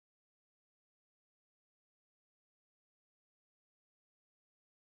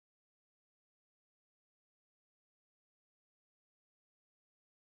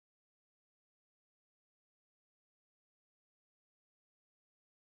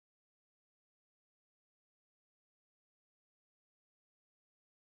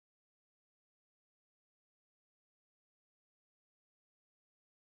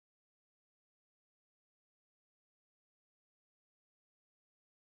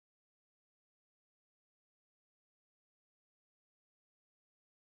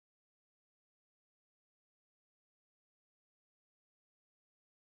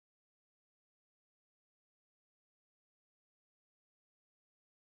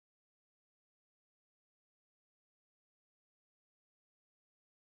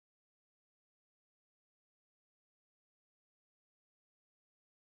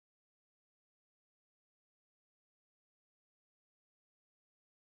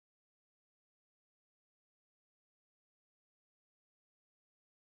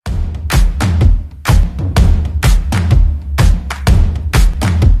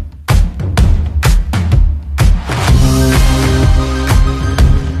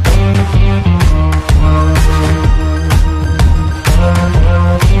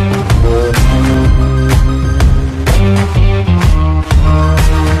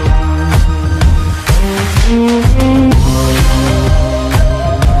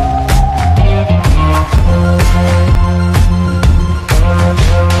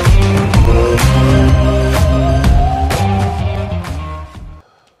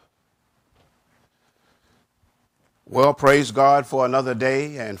Well, praise God for another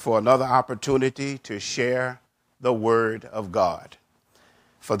day and for another opportunity to share the Word of God.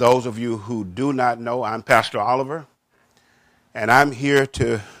 For those of you who do not know, I'm Pastor Oliver, and I'm here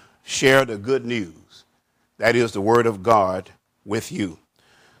to share the good news. That is the Word of God with you.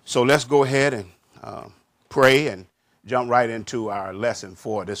 So let's go ahead and pray and jump right into our lesson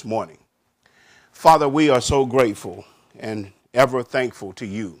for this morning. Father, we are so grateful and ever thankful to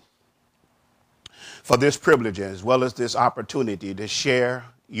you for this privilege as well as this opportunity to share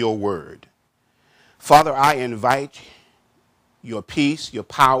your word. Father, I invite your peace, your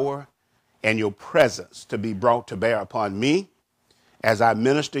power, and your presence to be brought to bear upon me as I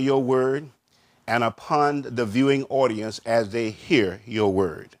minister your word and upon the viewing audience as they hear your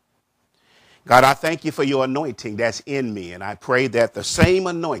word. God, I thank you for your anointing that's in me, and I pray that the same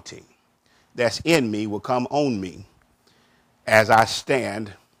anointing that's in me will come on me as I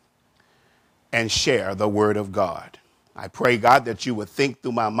stand and share the word of God. I pray, God, that you would think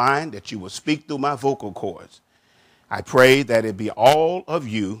through my mind, that you would speak through my vocal cords. I pray that it be all of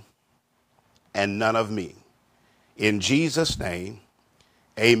you and none of me. In Jesus' name,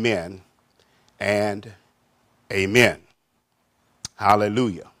 amen and amen.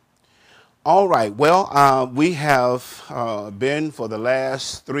 Hallelujah. All right. Well, we have been for the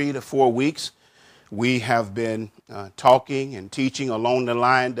last 3 to 4 weeks, we have been talking and teaching along the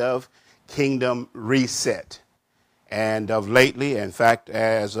line of Kingdom Reset. And of lately, in fact,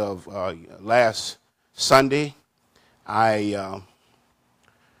 as of last Sunday, I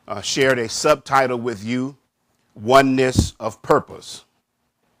shared a subtitle with you, Oneness of Purpose.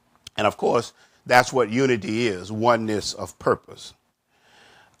 And of course, that's what unity is, oneness of purpose.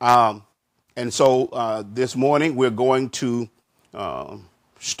 And so this morning, we're going to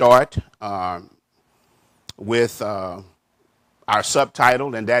start with our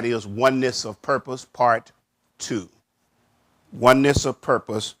subtitle, and that is Oneness of Purpose, Part 2. Oneness of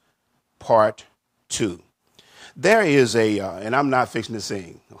Purpose, Part 2. There is and I'm not fixing to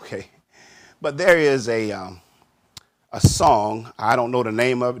sing, okay, but there is a song. I don't know the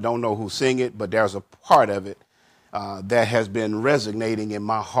name of it, don't know who sing it, but there's a part of it that has been resonating in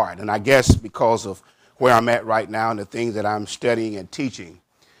my heart. And I guess because of where I'm at right now and the things that I'm studying and teaching.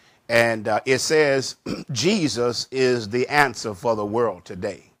 And it says, Jesus is the answer for the world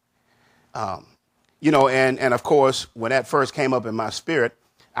today. And of course, when that first came up in my spirit,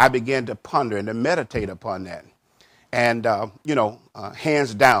 I began to ponder and to meditate upon that. And,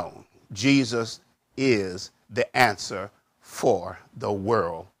 hands down, Jesus is the answer for the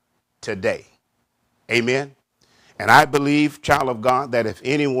world today. Amen. And I believe, child of God, that if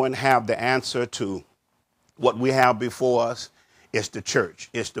anyone have the answer to what we have before us, it's the church.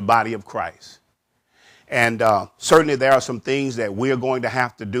 It's the body of Christ. And certainly there are some things that we're going to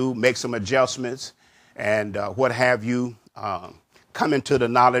have to do, make some adjustments and what have you, come into the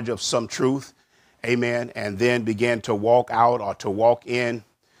knowledge of some truth. Amen. And then begin to walk out or to walk in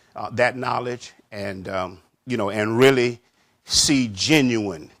that knowledge and, and really see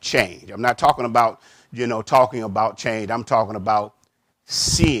genuine change. I'm not talking about, talking about change. I'm talking about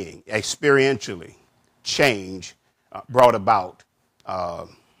seeing experientially change brought about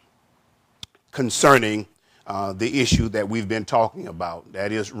concerning the issue that we've been talking about,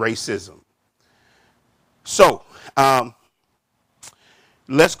 that is racism. So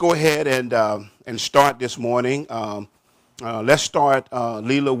let's go ahead and start this morning. Let's start,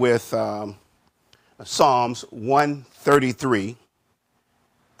 Leela, with Psalms 133,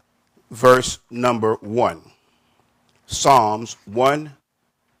 verse number 1. Psalms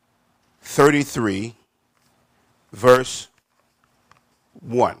 133, verse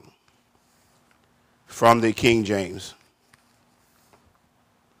 1 from the King James.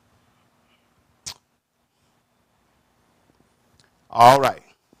 All right,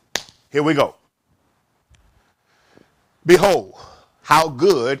 here we go. Behold, how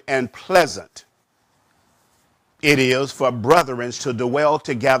good and pleasant it is for brethren to dwell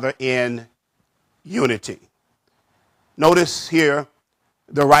together in unity. Notice here,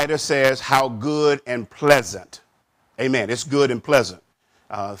 the writer says how good and pleasant. Amen. It's good and pleasant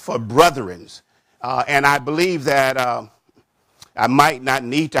for brethren. And I believe that I might not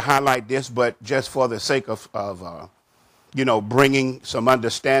need to highlight this, but just for the sake of bringing some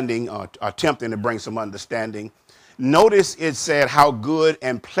understanding or attempting to bring some understanding. Notice it said how good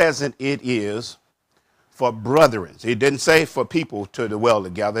and pleasant it is for brethren. It didn't say for people to dwell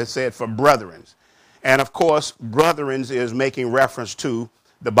together. It said for brethren. And of course, brethren is making reference to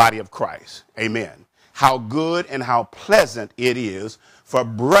the body of Christ. Amen. How good and how pleasant it is for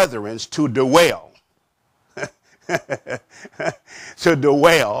brethren to dwell. To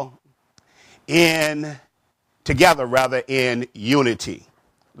dwell in together rather in unity.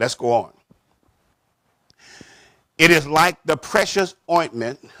 Let's go on. It is like the precious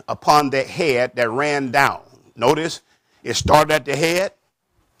ointment upon the head that ran down. Notice it started at the head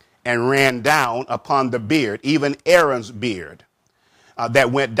and ran down upon the beard, even Aaron's beard,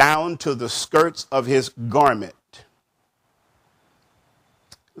 that went down to the skirts of his garment.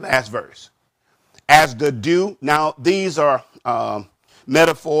 Last verse. As the dew. Now, these are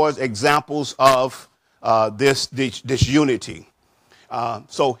metaphors, examples of this unity.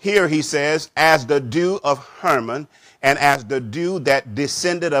 So here he says, as the dew of Hermon, and as the dew that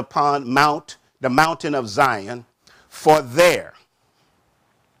descended upon the mountain of Zion, for there.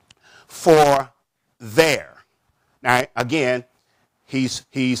 Now, again,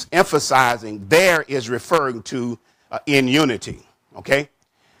 he's emphasizing there is referring to in unity. Okay.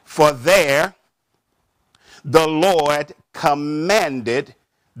 For there, the Lord commanded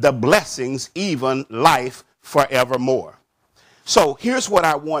the blessings, even life forevermore. So here's what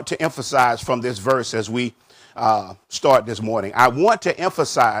I want to emphasize from this verse as we start this morning. I want to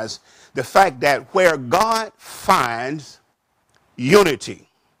emphasize the fact that where God finds unity,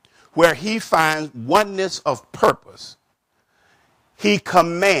 where he finds oneness of purpose, he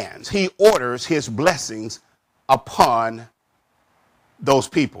commands, he orders his blessings upon those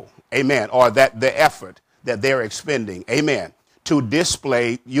people. Amen. Or that the effort that they're expending. Amen. To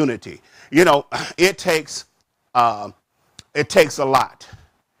display unity. You know, it takes a lot.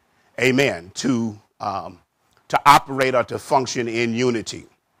 Amen. To operate or to function in unity.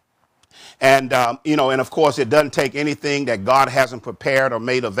 And, and of course, it doesn't take anything that God hasn't prepared or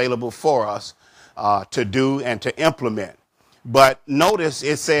made available for us to do and to implement. But notice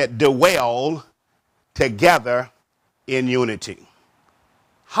it said dwell together in unity.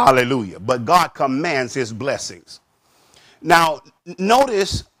 Hallelujah. But God commands his blessings. Now,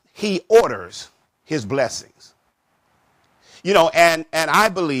 notice he orders his blessings. You know, and I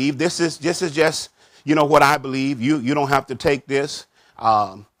believe this is just, what I believe. You don't have to take this,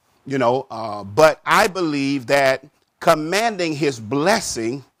 but I believe that commanding his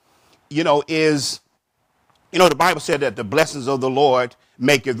blessing, is, the Bible said that the blessings of the Lord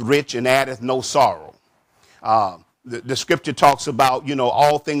maketh rich and addeth no sorrow. The scripture talks about,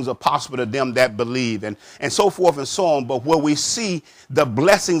 all things are possible to them that believe and so forth and so on. But where we see the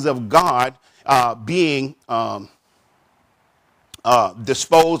blessings of God being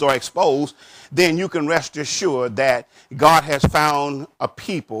disposed or exposed, then you can rest assured that God has found a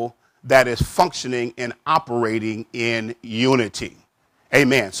people that is functioning and operating in unity.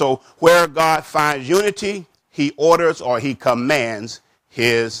 Amen. So where God finds unity, he orders or he commands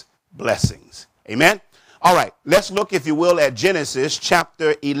his blessings. Amen. All right, let's look, if you will, at Genesis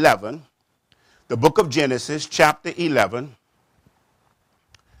chapter 11, the book of Genesis chapter 11.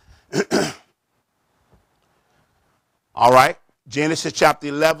 All right, Genesis chapter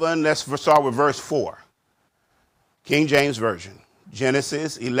 11, let's start with verse 4. King James Version,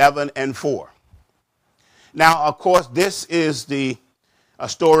 Genesis 11 and 4. Now, of course, this is a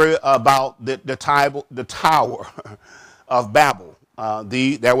story about the Tower of Babel.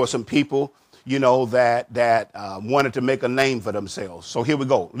 There were some people that wanted to make a name for themselves. So here we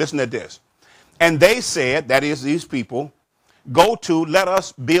go. Listen to this. And they said, that is these people, let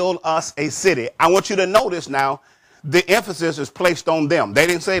us build us a city. I want you to notice now, the emphasis is placed on them. They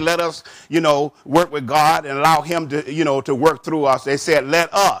didn't say, let us, work with God and allow him to, to work through us. They said,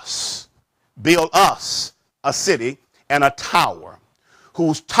 let us build us a city and a tower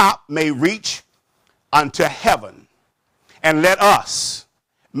whose top may reach unto heaven. And let us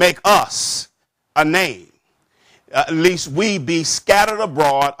make us a name, lest we be scattered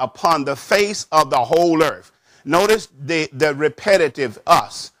abroad upon the face of the whole earth. Notice the repetitive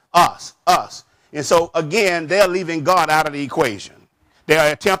us. And so again, they're leaving God out of the equation.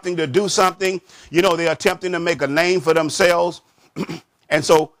 They're attempting to do something, they're attempting to make a name for themselves. And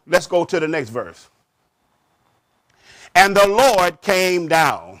so let's go to the next verse. And the Lord came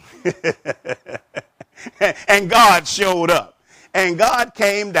down and God showed up. And God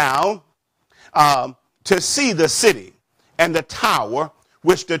came down to see the city and the tower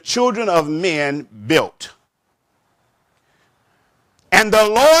which the children of men built. And the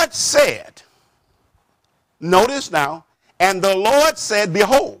Lord said, notice now, and the Lord said,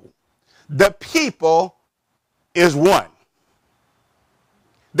 behold, the people is one.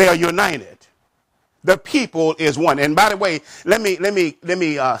 They are united. The people is one. And by the way, let me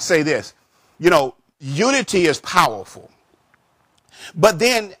say this. Unity is powerful. But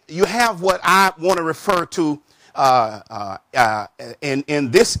then you have what I want to refer to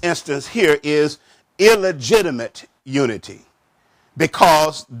in this instance here is illegitimate unity,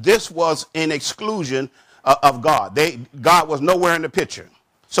 because this was an exclusion of God. God was nowhere in the picture.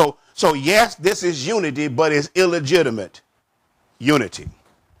 So yes, this is unity, but it's illegitimate unity.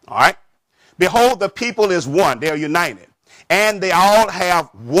 All right. Behold, the people is one. They are united. And they all have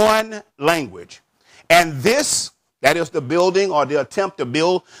one language. And this, that is the building or the attempt to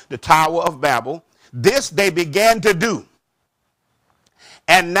build the Tower of Babel, this they began to do.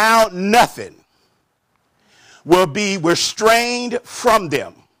 And now nothing will be restrained from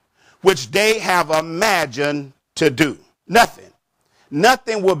them, which they have imagined to do. Nothing.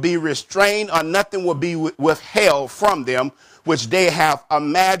 Nothing will be restrained or nothing will be withheld from them, which they have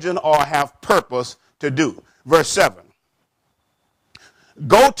imagined or have purpose to do. Verse 7.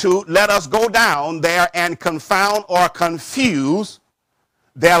 Let us go down there and confound or confuse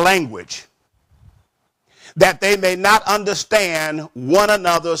their language, that they may not understand one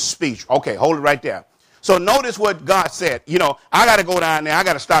another's speech. Okay, hold it right there. So notice what God said. I got to go down there. I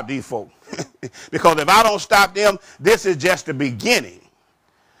got to stop these folks. Because if I don't stop them, this is just the beginning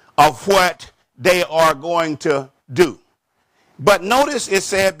of what they are going to do. But notice it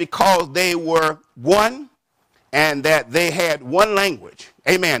said because they were one and that they had one language.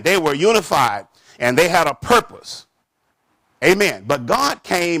 Amen. They were unified and they had a purpose. Amen. But God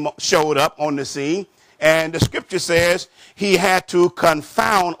showed up on the scene, and the scripture says he had to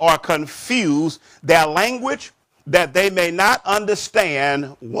confound or confuse their language that they may not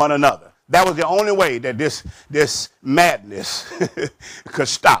understand one another. That was the only way that this madness could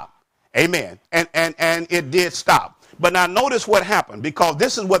stop. Amen. And it did stop. But now notice what happened, because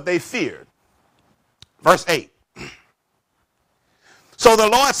this is what they feared. Verse 8. So the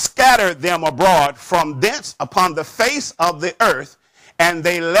Lord scattered them abroad from thence upon the face of the earth, and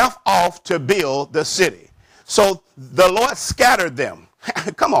they left off to build the city. So the Lord scattered them.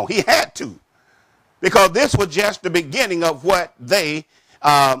 Come on, he had to. Because this was just the beginning of what they,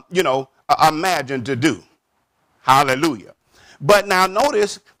 imagined to do. Hallelujah. But now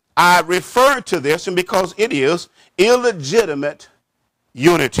notice, I refer to this and because it is illegitimate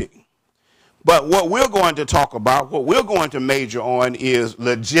unity. But what we're going to talk about, what we're going to major on is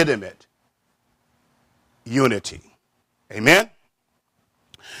legitimate unity. Amen?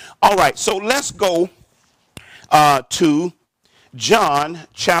 All right, so let's go to John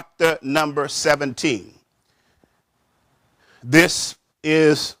chapter number 17. This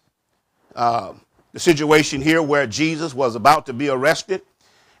is the situation here where Jesus was about to be arrested.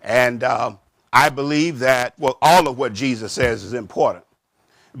 And I believe that, all of what Jesus says is important.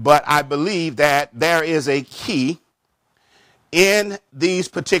 But I believe that there is a key in these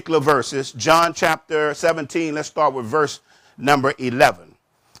particular verses. John chapter 17, let's start with verse number 11.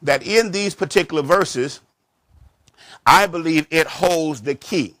 That in these particular verses, I believe it holds the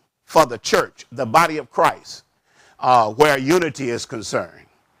key for the church, the body of Christ, where unity is concerned.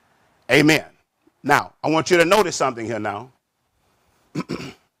 Amen. Now, I want you to notice something here now.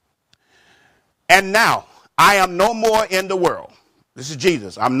 And now, I am no more in the world. This is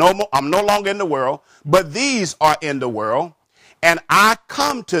Jesus. I'm no longer in the world, but these are in the world. And I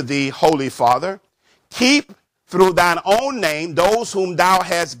come to thee, Holy Father, keep through thine own name those whom thou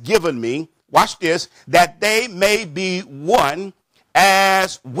hast given me. Watch this, that they may be one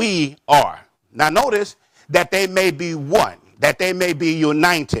as we are. Now notice that they may be one, that they may be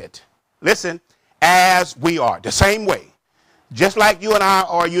united. Listen, as we are, the same way. Just like you and I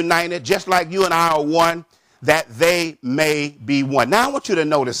are united, just like you and I are one, that they may be one. Now, I want you to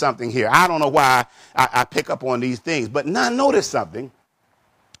notice something here. I don't know why I pick up on these things, but now notice something.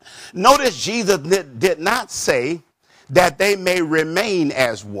 Notice Jesus did not say that they may remain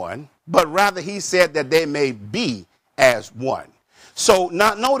as one, but rather he said that they may be as one. So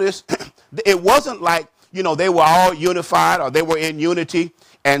now notice, it wasn't like, they were all unified or they were in unity.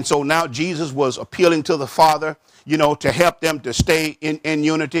 And so now Jesus was appealing to the Father, to help them to stay in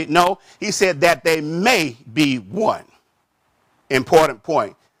unity. No, he said that they may be one. Important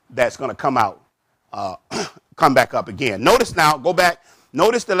point that's going to come back up again. Notice now, go back.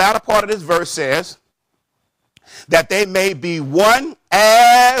 Notice the latter part of this verse says that they may be one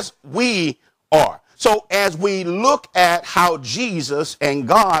as we are. So as we look at how Jesus and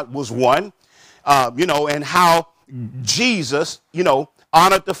God was one, and how Jesus,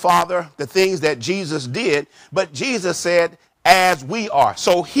 honored the Father, the things that Jesus did, but Jesus said, as we are.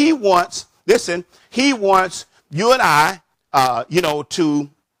 So he wants you and I, to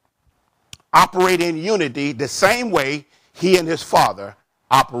operate in unity the same way he and his Father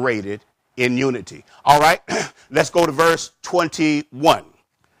operated in unity. All right, let's go to verse 21.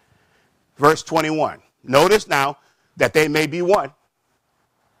 Verse 21. Notice now that they may be one.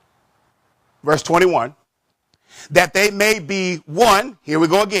 Verse 21. That they may be one, here we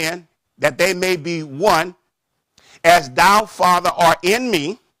go again, that they may be one, as thou, Father, art in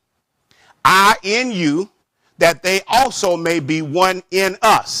me, I in you, that they also may be one in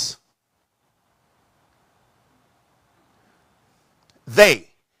us. They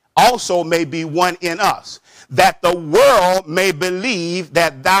also may be one in us, that the world may believe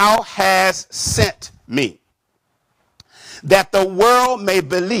that thou hast sent me. That the world may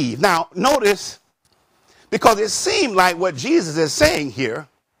believe. Now, notice, because it seemed like what Jesus is saying here,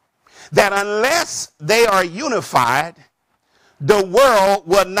 that unless they are unified, the world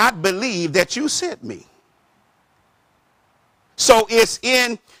will not believe that you sent me. So it's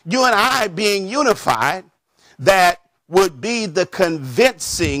in you and I being unified that would be the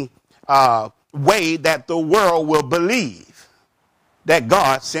convincing way that the world will believe that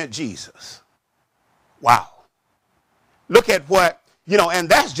God sent Jesus. Wow. Look at what, and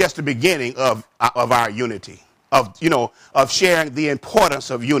that's just the beginning of our unity, of sharing the importance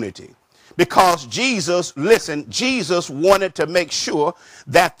of unity. Because Jesus wanted to make sure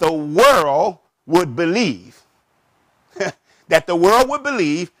that the world would believe, that the world would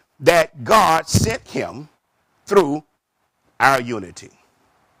believe that God sent him through our unity.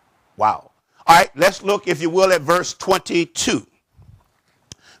 Wow. All right, let's look, if you will, at verse 22.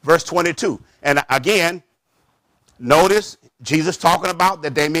 Verse 22. And again, notice Jesus talking about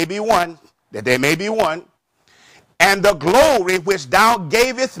that they may be one, that they may be one. And the glory which thou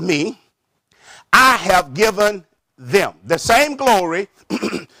gavest me, I have given them. The same glory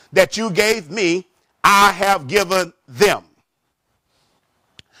that you gave me, I have given them.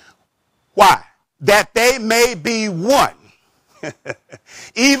 Why? That they may be one,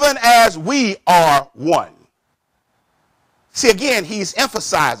 even as we are one. See, again, he's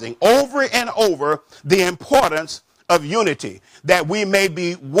emphasizing over and over the importance of unity, that we may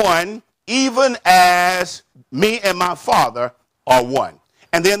be one, even as me and my Father are one.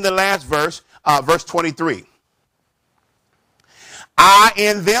 And then the last verse, verse 23. I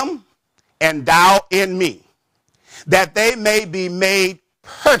in them, and thou in me, that they may be made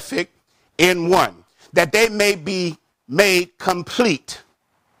perfect in one, that they may be made complete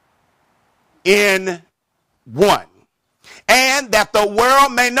in one, and that the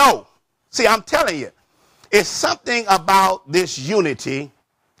world may know. See, I'm telling you, it's something about this unity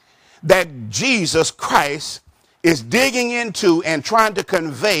that Jesus Christ is digging into and trying to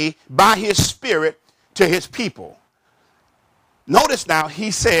convey by his Spirit to his people. Notice now,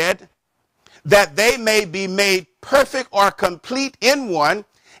 he said that they may be made perfect or complete in one,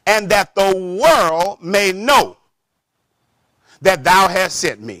 and that the world may know that thou hast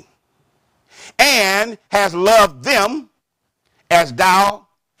sent me, and hast loved them as thou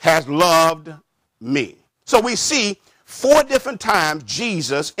hast loved me. So we see 4 different times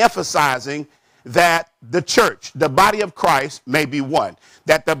Jesus emphasizing that the church, the body of Christ, may be one,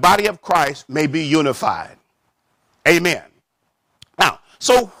 that the body of Christ may be unified. Amen. Now,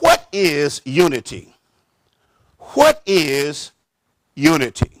 so what is unity? What is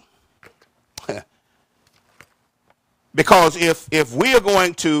unity? Because if we are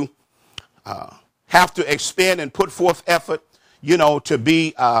going to have to expend and put forth effort, to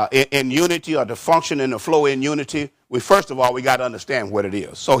be in unity or to function and to flow in unity, first of all, we got to understand what it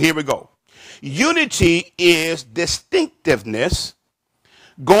is. So here we go. Unity is distinctiveness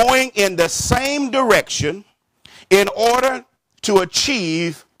going in the same direction in order to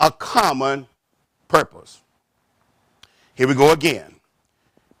achieve a common purpose. Here we go again.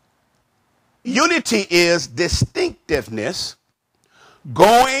 Unity is distinctiveness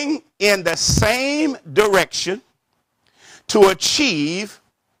going in the same direction to achieve,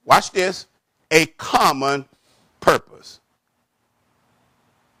 watch this, a common purpose.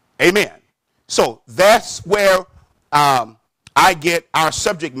 Amen. So that's where I get our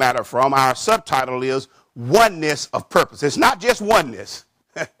subject matter from. Our subtitle is Oneness of Purpose. It's not just oneness,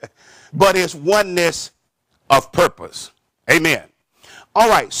 but it's oneness of purpose. Amen. All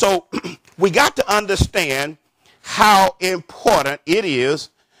right, so we got to understand how important it is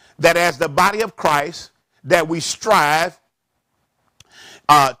that as the body of Christ, that we strive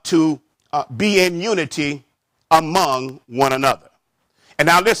to be in unity among one another. And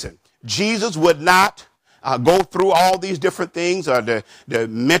now listen, Jesus would not go through all these different things or to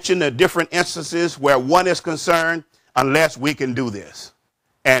mention the different instances where one is concerned unless we can do this.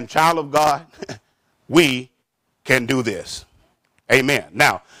 And child of God, we can do this. Amen.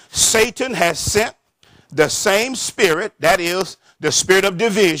 Now, Satan has sent the same spirit, that is the spirit of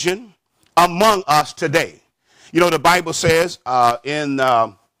division, among us today. The Bible says in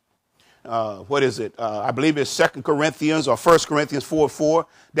what is it? I believe it's 2 Corinthians or 1 Corinthians 4:4,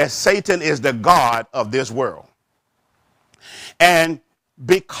 that Satan is the god of this world. And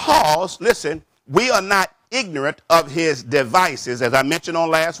Because, listen, we are not ignorant of his devices, as I mentioned on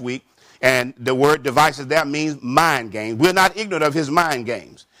last week. And the word devices there means mind games. We're not ignorant of his mind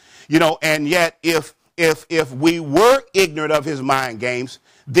games. And yet if we were ignorant of his mind games,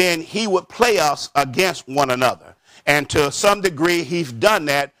 then he would play us against one another. And to some degree, he's done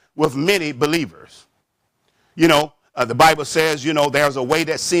that with many believers. The Bible says, there's a way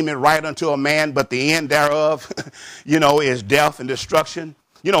that seemeth right unto a man, but the end thereof, is death and destruction.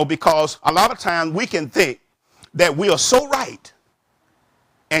 Because a lot of times we can think that we are so right,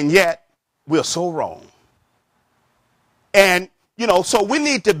 and yet we're so wrong. And, so we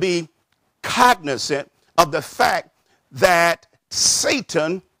need to be cognizant of the fact that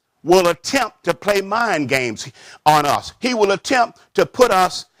Satan will attempt to play mind games on us. He will attempt to put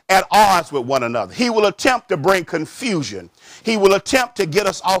us at odds with one another. He will attempt to bring confusion. He will attempt to get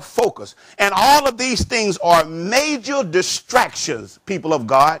us off focus. And all of these things are major distractions, people of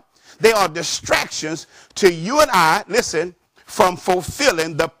God. They are distractions to you and I, listen, from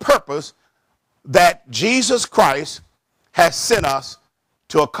fulfilling the purpose that Jesus Christ has sent us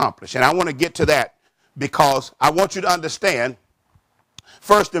to accomplish. And I want to get to that because I want you to understand,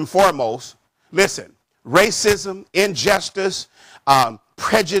 first and foremost, listen, racism, injustice,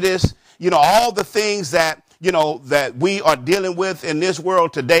 prejudice, all the things that, that we are dealing with in this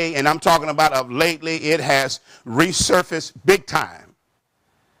world today, and I'm talking about of lately, it has resurfaced big time.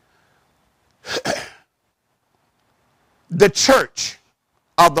 The church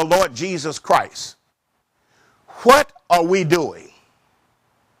of the Lord Jesus Christ, what are we doing?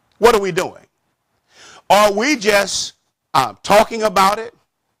 What are we doing? Are we just talking about it?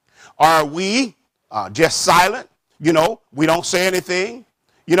 Are we just silent? We don't say anything.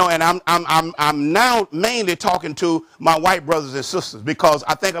 And I'm now mainly talking to my white brothers and sisters, because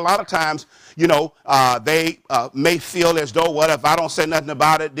I think a lot of times, they may feel as though, what if I don't say nothing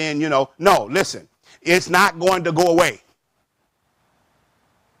about it, then, no, listen, it's not going to go away.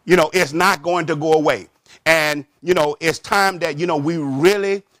 It's not going to go away. And, it's time that, we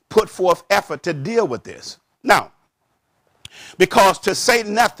really put forth effort to deal with this. Now, because to say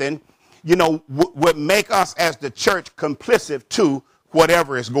nothing, would make us as the church complicit to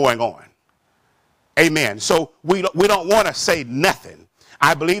whatever is going on. Amen. So we don't want to say nothing.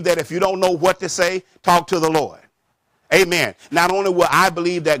 I believe that if you don't know what to say, talk to the Lord. Amen. Not only will I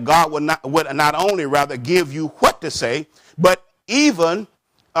believe that God would not only rather give you what to say, but even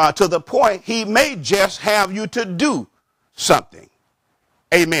to the point he may just have you to do something.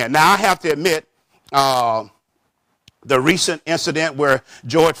 Amen. Now I have to admit, the recent incident where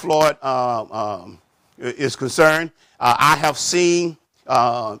George Floyd is concerned, I have seen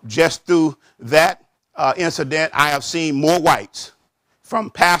just through that incident, I have seen more whites, from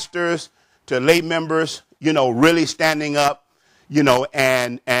pastors to lay members, really standing up,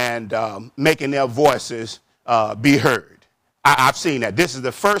 and making their voices be heard. I've seen that. This is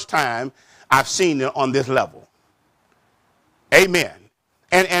the first time I've seen it on this level. Amen.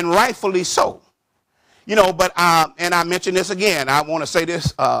 And rightfully so. But and I mentioned this again. I want to say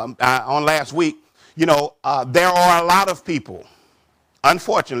this on last week. There are a lot of people,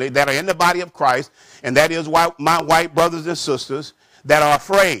 unfortunately, that are in the body of Christ, and that is why my white brothers and sisters that are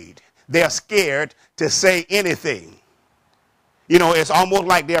afraid. They're scared to say anything. It's almost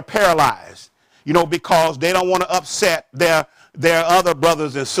like they're paralyzed, because they don't want to upset their other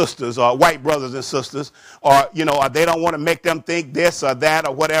brothers and sisters, or white brothers and sisters, or, or they don't want to make them think this or that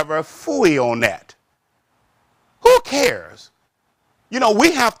or whatever. Phooey on that. Who cares?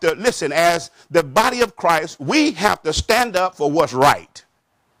 We have to, listen, as the body of Christ, we have to stand up for what's right.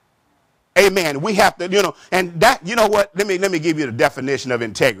 Amen. We have to, and that, what? Let me give you the definition of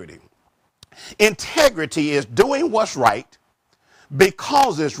integrity. Integrity is doing what's right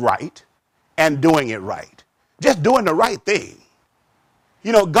because it's right and doing it right. Just doing the right thing.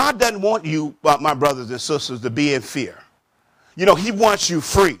 God doesn't want you, my brothers and sisters, to be in fear. He wants you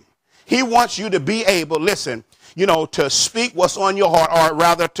free. He wants you to be able, listen, to speak what's on your heart, or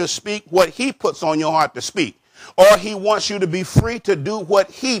rather to speak what he puts on your heart to speak. Or he wants you to be free to do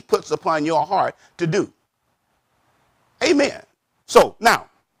what he puts upon your heart to do. Amen. So now,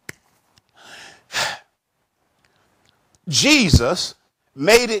 Jesus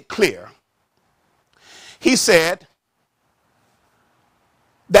made it clear. He said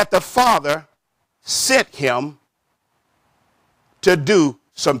that the Father sent him to do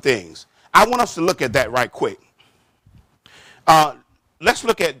some things. I want us to look at that right quick. Let's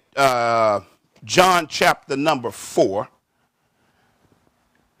look at John chapter number 4.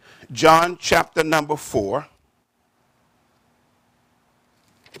 John chapter number 4.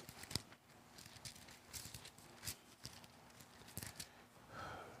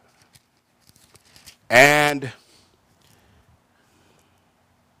 and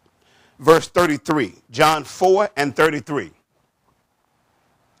verse 33. John 4 and 33.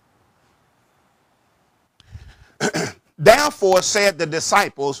 Therefore said the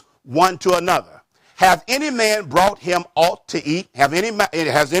disciples one to another, have any man brought him aught to eat?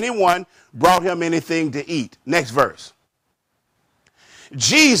 Has anyone brought him anything to eat? Next verse.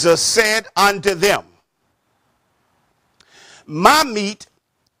 Jesus said unto them, my meat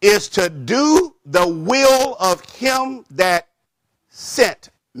is to do the will of him that sent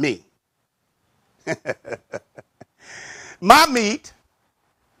me. My meat,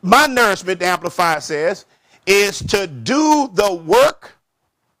 my nourishment, the Amplified says, is to do the work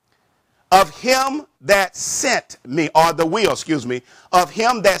of him that sent me, or the will, of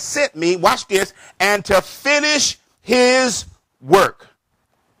him that sent me, watch this, and to finish his work.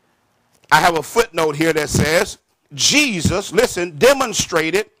 I have a footnote here that says, Jesus, listen,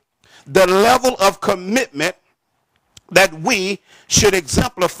 demonstrated the level of commitment that we should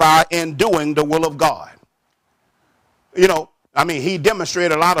exemplify in doing the will of God. You know, I mean, he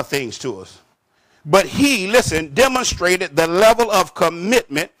demonstrated a lot of things to us. But he, listen, demonstrated the level of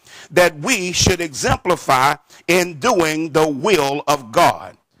commitment that we should exemplify in doing the will of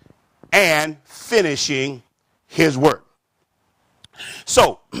God and finishing his work.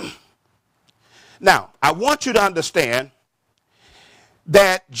 So, now, I want you to understand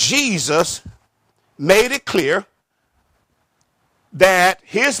that Jesus made it clear that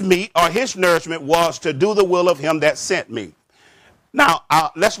his meat or his nourishment was to do the will of him that sent me. Now,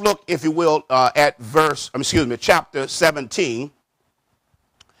 let's look, if you will, at chapter 17,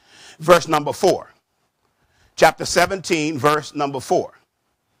 verse number 4. Chapter 17, verse number 4.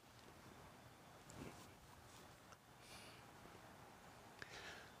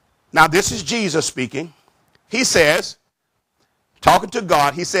 Now, this is Jesus speaking. He says, talking to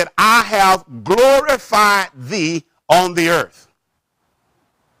God, he said, I have glorified thee on the earth.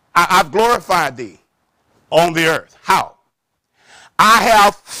 I've glorified thee on the earth. How? I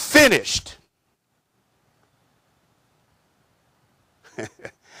have finished.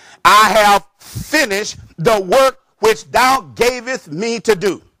 I have finished the work which thou gavest me to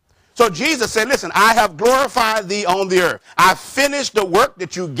do. So Jesus said, listen, I have glorified thee on the earth. I finished the work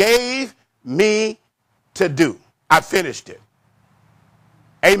that you gave me to do. I finished it.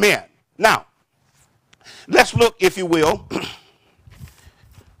 Amen. Now, let's look, if you will,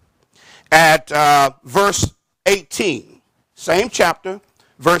 at verse 18. Same chapter,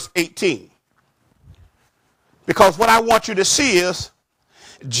 verse 18. Because what I want you to see is,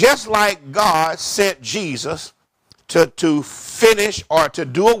 just like God sent Jesus to finish or to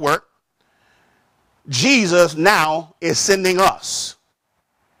do a work, Jesus now is sending us,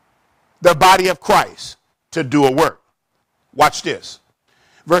 the body of Christ, to do a work. Watch this.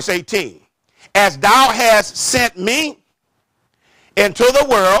 Verse 18. As thou hast sent me into the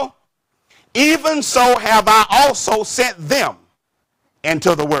world, even so have I also sent them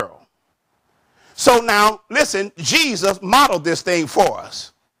into the world. So now, listen, Jesus modeled this thing for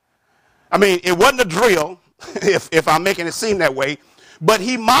us. I mean, it wasn't a drill, if I'm making it seem that way, but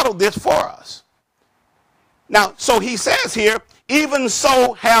he modeled this for us. Now, so he says here, even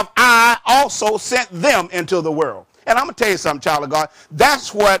so have I also sent them into the world. And I'm going to tell you something, child of God.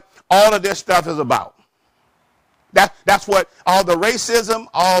 That's what all of this stuff is about. That's what all the racism,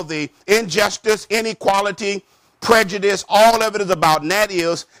 all the injustice, inequality, prejudice, all of it is about. And that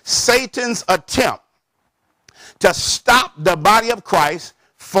is Satan's attempt to stop the body of Christ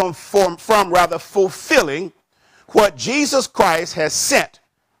from fulfilling what Jesus Christ has sent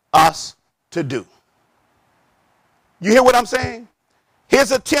us to do. You hear what I'm saying?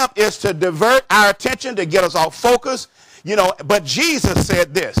 His attempt is to divert our attention, to get us off focus, but Jesus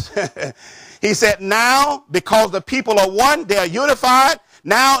said this. He said, now, because the people are one, they are unified,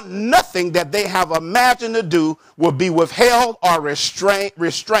 now nothing that they have imagined to do will be withheld or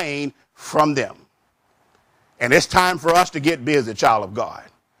restrained from them. And it's time for us to get busy, child of God.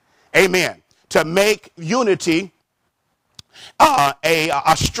 Amen. To make unity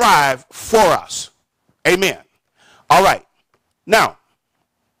a strive for us. Amen. All right. Now,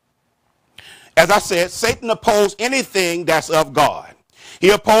 as I said, Satan opposed anything that's of God. He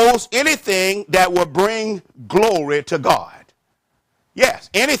opposed anything that will bring glory to God.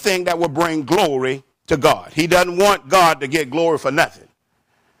 Yes, anything that will bring glory to God. He doesn't want God to get glory for nothing.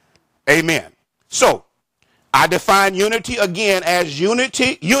 Amen. So, I define unity again as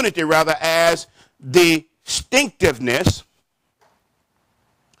unity as distinctiveness,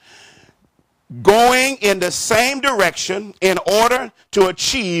 going in the same direction in order to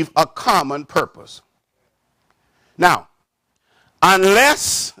achieve a common purpose. Now,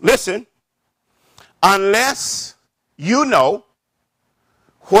 unless unless you know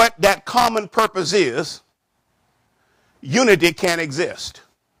what that common purpose is, unity can't exist.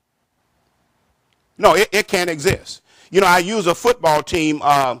 No, it can't exist. You know, I used a football team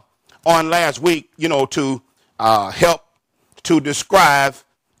on last week, you know, to help to describe,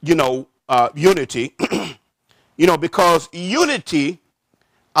 you know, unity, you know, because unity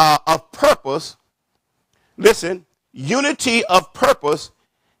of purpose, listen, unity of purpose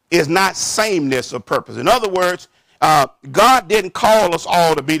is not sameness of purpose. In other words, God didn't call us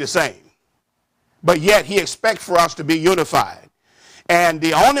all to be the same, but yet he expects for us to be unified. And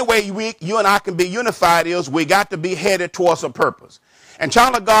the only way you and I can be unified is we got to be headed towards a purpose. And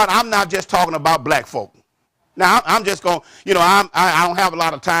child of God, I'm not just talking about black folk. Now, I'm just going to, you know, I don't have a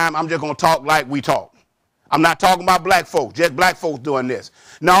lot of time. I'm just going to talk like we talk. I'm not talking about black folks, just black folks doing this.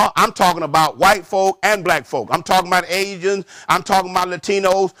 No, I'm talking about white folk and black folk. I'm talking about Asians. I'm talking about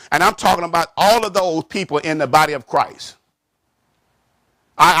Latinos. And I'm talking about all of those people in the body of Christ.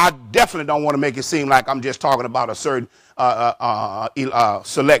 I definitely don't want to make it seem like I'm just talking about a certain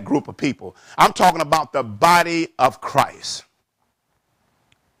select group of people. I'm talking about the body of Christ.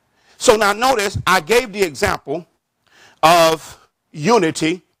 So now notice I gave the example of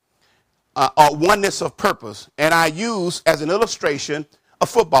unity or oneness of purpose, and I use as an illustration a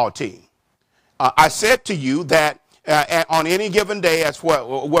football team. I said to you that on any given day, as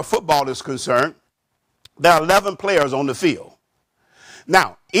where football is concerned, there are 11 players on the field.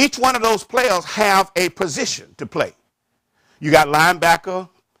 Now, each one of those players have a position to play. You got linebacker,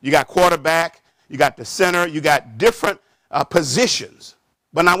 you got quarterback, you got the center, you got different positions.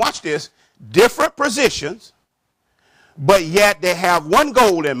 But now watch this, different positions, but yet they have one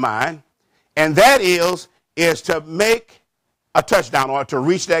goal in mind, and that is to make a touchdown or to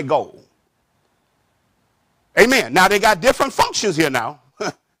reach that goal. Amen. Now they got different functions here now.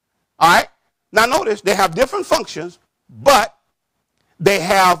 All right. Now notice they have different functions, but they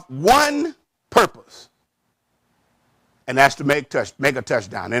have one purpose, and that's to make a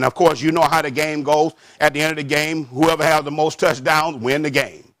touchdown. And of course, you know how the game goes. At the end of the game, whoever has the most touchdowns win the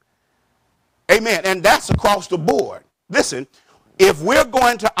game. Amen. And that's across the board. Listen, if we're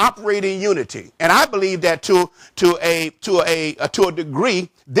going to operate in unity, and I believe that to a degree,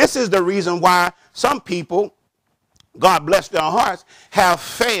 this is the reason why some people, God bless their hearts, have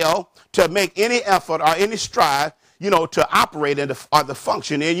failed to make any effort or any strive, you know, to operate or the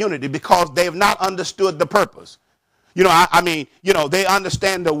function in unity, because they have not understood the purpose. You know, I mean, you know, they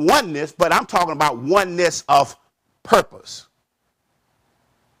understand the oneness, but I'm talking about oneness of purpose.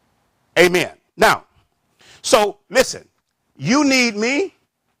 Amen. Now, so listen, you need me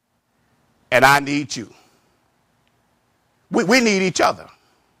and I need you. We need each other.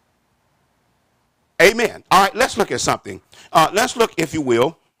 Amen. All right, let's look at something. Let's look, if you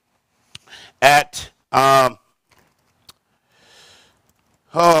will, at 1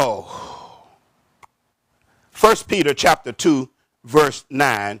 Peter chapter 2, verse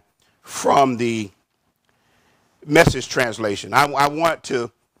 9 from the Message translation. I want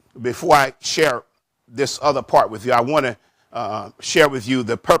to, before I share this other part with you, I want to share with you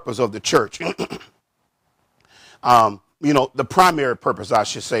the purpose of the church. You know, the primary purpose, I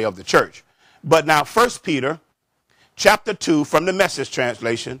should say, of the church. But now 1 Peter chapter 2 from the Message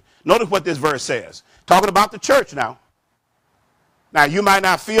translation, notice what this verse says. Talking about the church now. Now, you might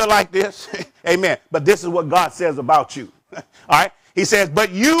not feel like this, amen, but this is what God says about you. All right? He says,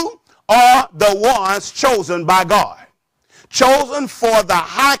 but you are the ones chosen by God, chosen for the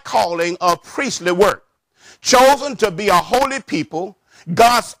high calling of priestly work, chosen to be a holy people,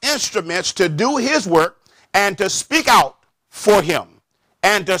 God's instruments to do his work and to speak out for him,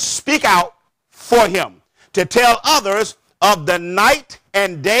 and to speak out for him, to tell others of the night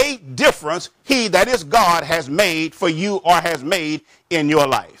and day difference he, that is God, has made for you or has made in your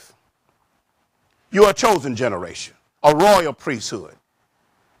life. You are a chosen generation, a royal priesthood.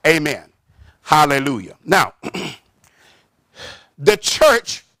 Amen. Hallelujah. Now, the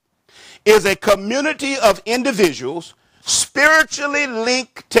church is a community of individuals spiritually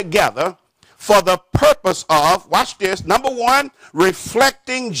linked together for the purpose of, watch this, number one,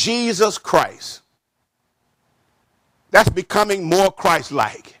 reflecting Jesus Christ. That's becoming more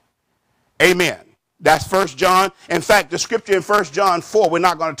Christ-like. Amen. That's 1 John. In fact, the scripture in 1 John 4, we're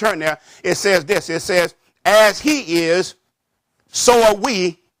not going to turn there. It says this. It says, as he is, so are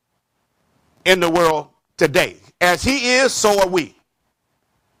we in the world today. As he is, so are we.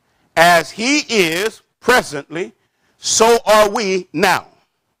 As he is presently, so are we now.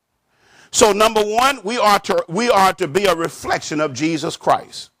 So number one, we are to be a reflection of Jesus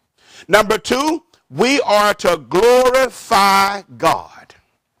Christ. Number two, we are to glorify God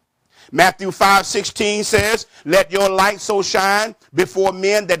Matthew 5:16 says, let your light so shine before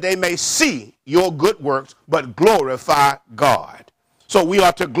men that they may see your good works, but glorify God. So we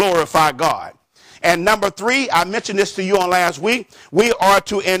are to glorify God. And number 3, I mentioned this to you on last week, we are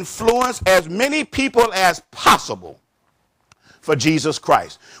to influence as many people as possible for Jesus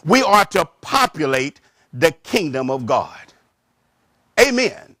Christ. We are to populate the kingdom of God.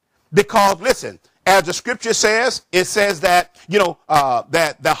 Amen. Because listen, as the scripture says, it says that,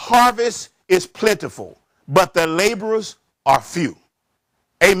 that the harvest is plentiful, but the laborers are few.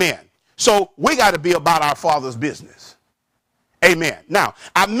 Amen. So we got to be about our Father's business. Amen. Now,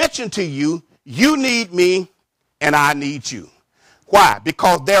 I mentioned to you, you need me and I need you. Why?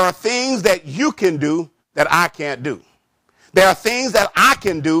 Because there are things that you can do that I can't do. There are things that I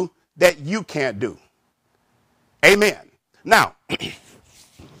can do that you can't do. Amen. Now,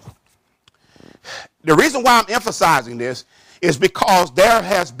 the reason why I'm emphasizing this is because there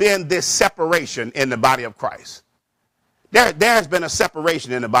has been this separation in the body of Christ. There has been a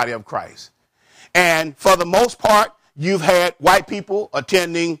separation in the body of Christ. And for the most part, you've had white people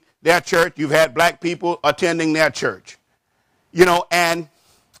attending their church. You've had black people attending their church. And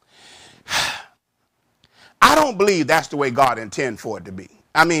I don't believe that's the way God intended for it to be.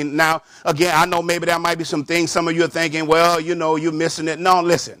 I mean, now, again, I know maybe there might be some things some of you are thinking, well, you're missing it. No,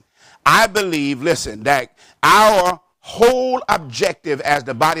 listen, I believe, that our whole objective as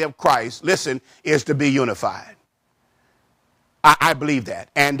the body of Christ, is to be unified. I believe that.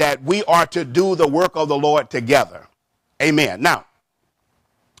 And that we are to do the work of the Lord together. Amen. Now,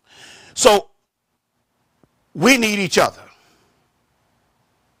 so we need each other.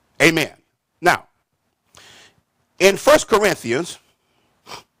 Amen. Now, in 1 Corinthians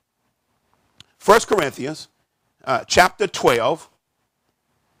chapter 12,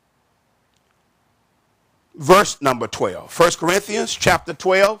 verse number 12. 1 Corinthians chapter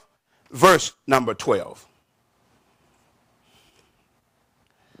 12, verse number 12.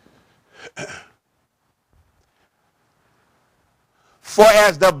 For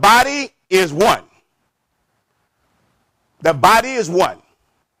as the body is one. The body is one.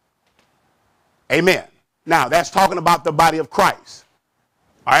 Amen. Now, that's talking about the body of Christ.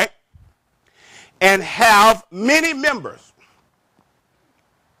 All right? And have many members.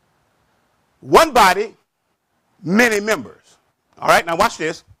 One body, many members. All right? Now, watch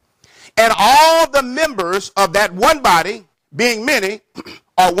this. And all the members of that one body, being many,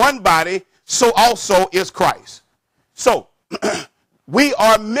 are one body, so also is Christ. So, we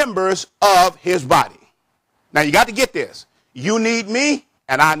are members of his body. Now, you got to get this. You need me,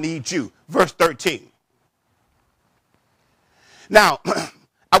 and I need you. Verse 13. Now,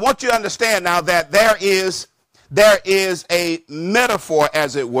 I want you to understand now that there is a metaphor,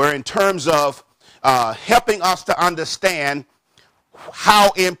 as it were, in terms of helping us to understand how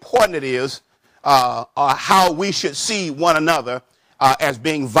important it is, how we should see one another as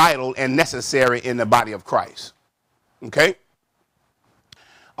being vital and necessary in the body of Christ. Okay?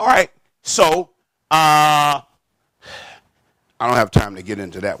 All right. So, I don't have time to get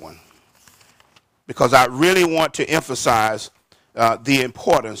into that one because I really want to emphasize the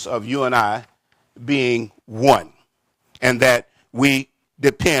importance of you and I being one and that we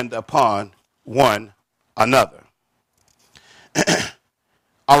depend upon one another.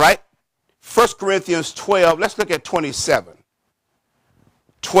 All right. 1 Corinthians 12. Let's look at 27.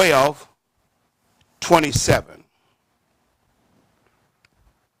 12:27.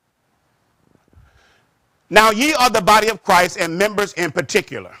 Now ye are the body of Christ and members in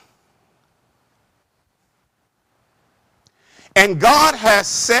particular. And God has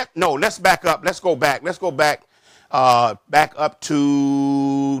set, no, let's back up. Let's go back. Let's go back up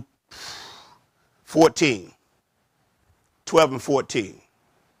to 14. 12 and 14.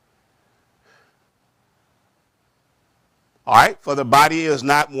 All right. For the body is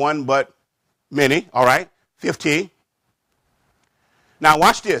not one, but many. All right. 15. Now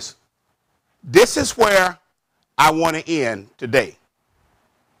watch this. This is where I want to end today.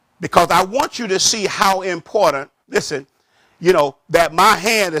 Because I want you to see how important, listen, that my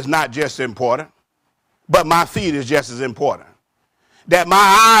hand is not just important, but my feet is just as important. That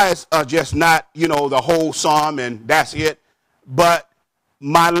my eyes are just not, the whole sum and that's it, but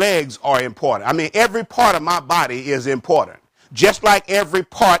my legs are important. I mean, every part of my body is important. Just like every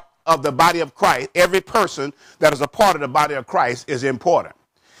part of the body of Christ, every person that is a part of the body of Christ is important.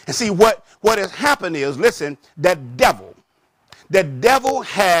 And see, what has happened is, listen, the devil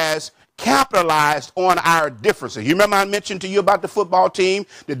has capitalized on our differences. You remember I mentioned to you about the football team,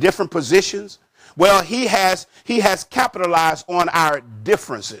 the different positions? Well, he has capitalized on our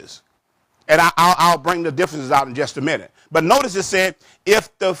differences. And I'll bring the differences out in just a minute. But notice it said,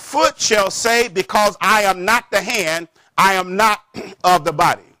 if the foot shall say, because I am not the hand, I am not of the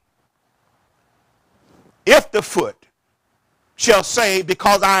body. If the foot shall say,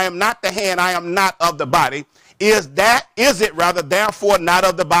 because I am not the hand, I am not of the body, is it therefore not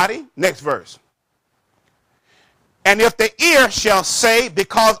of the body? Next verse. And if the ear shall say,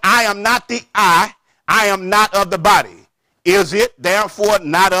 because I am not the eye, I am not of the body, is it therefore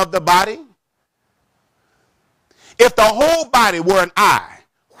not of the body? If the whole body were an eye,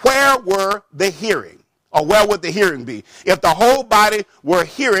 where were the hearing? Or where would the hearing be? If the whole body were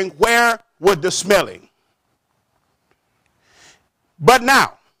hearing, where would the smelling? But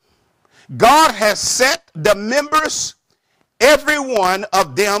now, God has set the members, every one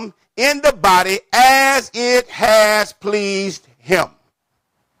of them, in the body as it has pleased him.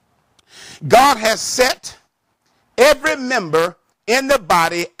 God has set every member in the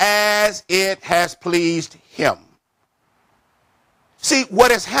body as it has pleased him. See, what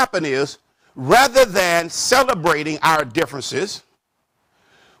has happened is, rather than celebrating our differences,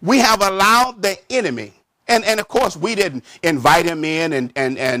 we have allowed the enemy, and of course we didn't invite him in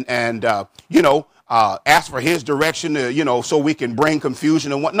and ask for his direction, so we can bring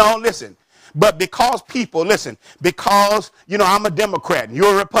confusion and what. No, listen. But because people, because, I'm a Democrat and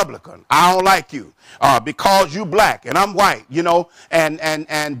you're a Republican, I don't like you. Because you black and I'm white,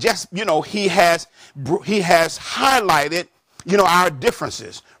 and just, he has highlighted, our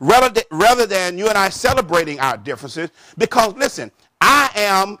differences rather than you and I celebrating our differences. Because I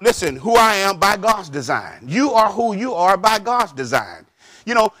am who I am by God's design. You are who you are by God's design.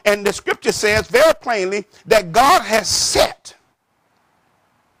 And the scripture says very plainly that God has set.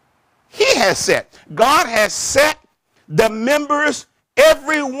 God has set the members,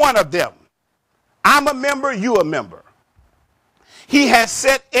 every one of them. I'm a member, you a member. He has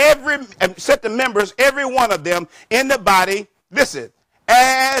set the members, every one of them, in the body,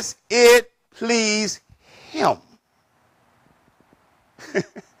 as it please him.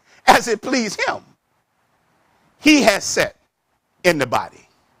 As it please him. He has set in the body.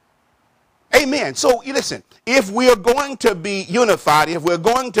 Amen. So if we are going to be unified, if we're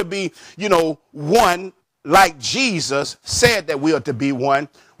going to be, one like Jesus said that we are to be one,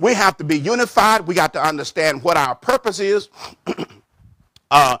 we have to be unified. We got to understand what our purpose is,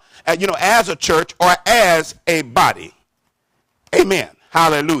 as a church or as a body. Amen.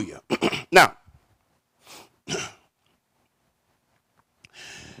 Hallelujah. Now,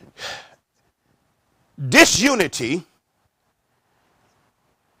 disunity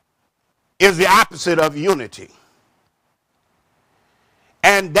is the opposite of unity.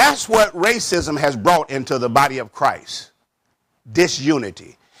 And that's what racism has brought into the body of Christ.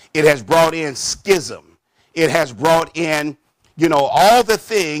 Disunity. It has brought in schism. It has brought in, all the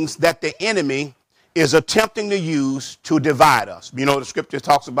things that the enemy is attempting to use to divide us. The scripture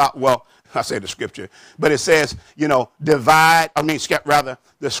talks about, I say the scripture, but it says, the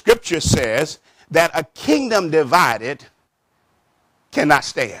scripture says that a kingdom divided cannot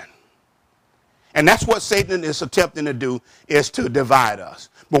stand. And that's what Satan is attempting to do, is to divide us.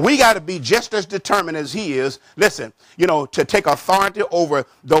 But we got to be just as determined as he is, to take authority over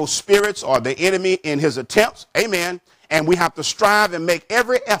those spirits or the enemy in his attempts. Amen. And we have to strive and make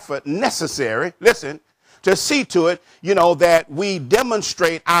every effort necessary, to see to it, that we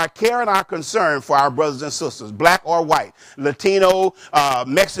demonstrate our care and our concern for our brothers and sisters, black or white, Latino,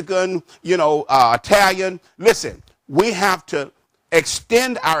 Mexican, Italian. We have to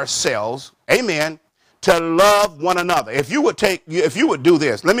extend ourselves, amen, to love one another. If you would do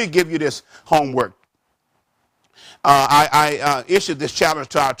this, let me give you this homework. I issued this challenge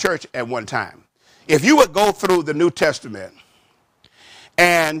to our church at one time. If you would go through the New Testament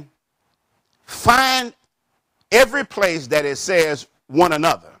and find every place that it says one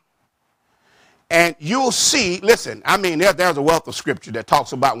another, and you'll see, there's a wealth of scripture that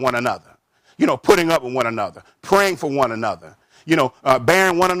talks about one another, putting up with one another, praying for one another,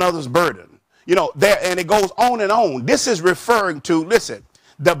 bearing one another's burden, and it goes on and on. This is referring to,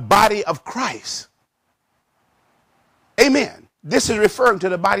 the body of Christ. Amen. This is referring to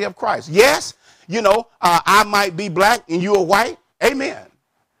the body of Christ. Yes, I might be black and you are white. Amen.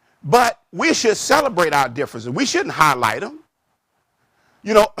 But we should celebrate our differences. We shouldn't highlight them.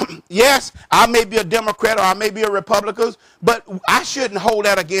 Yes, I may be a Democrat or I may be a Republican, but I shouldn't hold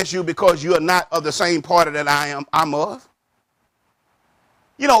that against you because you are not of the same party that I'm of.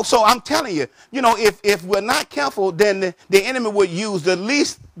 So I'm telling you, if we're not careful, then the enemy would use the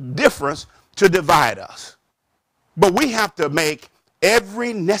least difference to divide us. But we have to make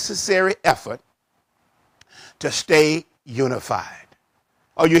every necessary effort to stay unified.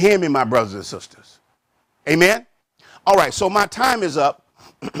 Are you hearing me, my brothers and sisters? Amen? All right, so my time is up,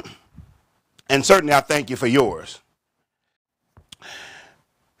 and certainly I thank you for yours.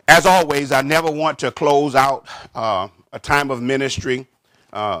 As always, I never want to close out a time of ministry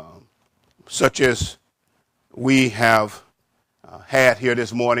such as we have had here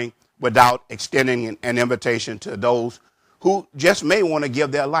this morning without extending an invitation to those who just may want to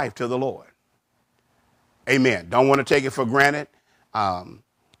give their life to the Lord. Amen. Don't want to take it for granted.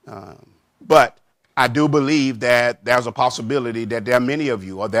 But I do believe that there's a possibility that there are many of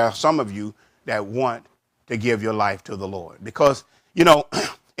you, or there are some of you, that want to give your life to the Lord. Because,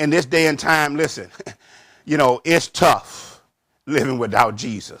 in this day and time, listen, it's tough living without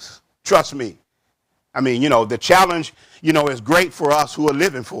Jesus. Trust me. I mean, the challenge, is great for us who are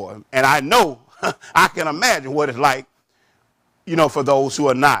living for him. And I know, I can imagine what it's like, for those who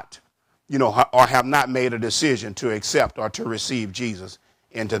are not, or have not made a decision to accept or to receive Jesus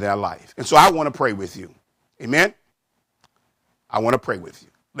into their life. And so I want to pray with you. Amen. I want to pray with you.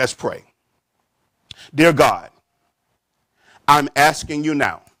 Let's pray. Dear God, I'm asking you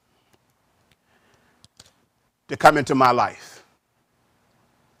now to come into my life.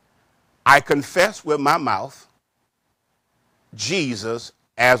 I confess with my mouth Jesus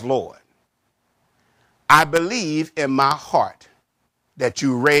as Lord. I believe in my heart that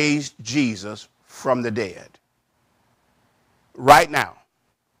you raised Jesus from the dead. Right now,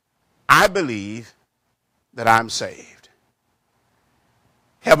 I believe that I'm saved.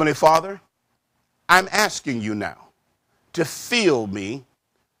 Heavenly Father, I'm asking you now to fill me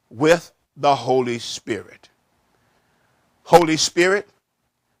with the Holy Spirit. Holy Spirit,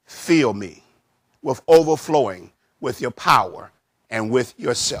 fill me with overflowing with your power and with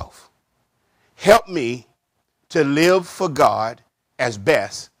yourself. Help me to live for God as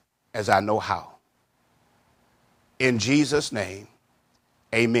best as I know how. In Jesus' name,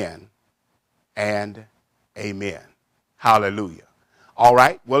 amen and amen. Hallelujah. All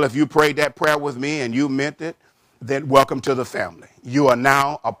right. Well, if you prayed that prayer with me and you meant it, then welcome to the family. You are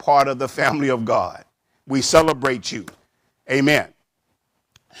now a part of the family of God. We celebrate you. Amen.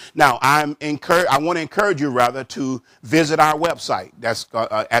 Now, I want to encourage you, to visit our website. That's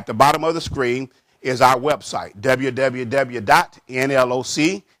at the bottom of the screen is our website,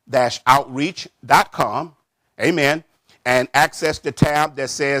 www.nloc-outreach.com. Amen. And access the tab that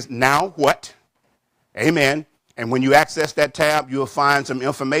says Now What? Amen. And when you access that tab, you'll find some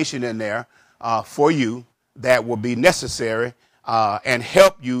information in there for you that will be necessary and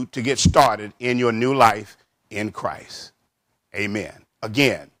help you to get started in your new life in Christ. Amen.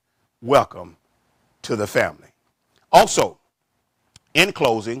 Again, welcome to the family. Also, in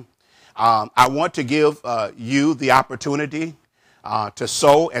closing, I want to give you the opportunity to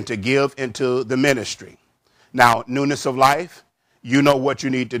sow and to give into the ministry. Now, Newness of Life, you know what you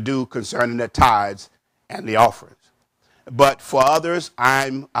need to do concerning the tithes and the offerings. But for others,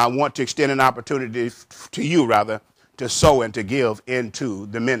 I want to extend an opportunity to you, to sow and to give into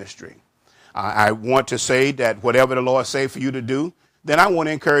the ministry. I want to say that whatever the Lord say for you to do, then I want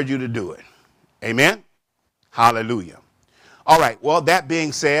to encourage you to do it. Amen. Hallelujah. All right. Well, that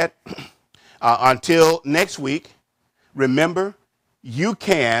being said, until next week, remember, you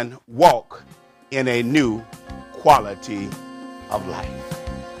can walk in a new quality of life.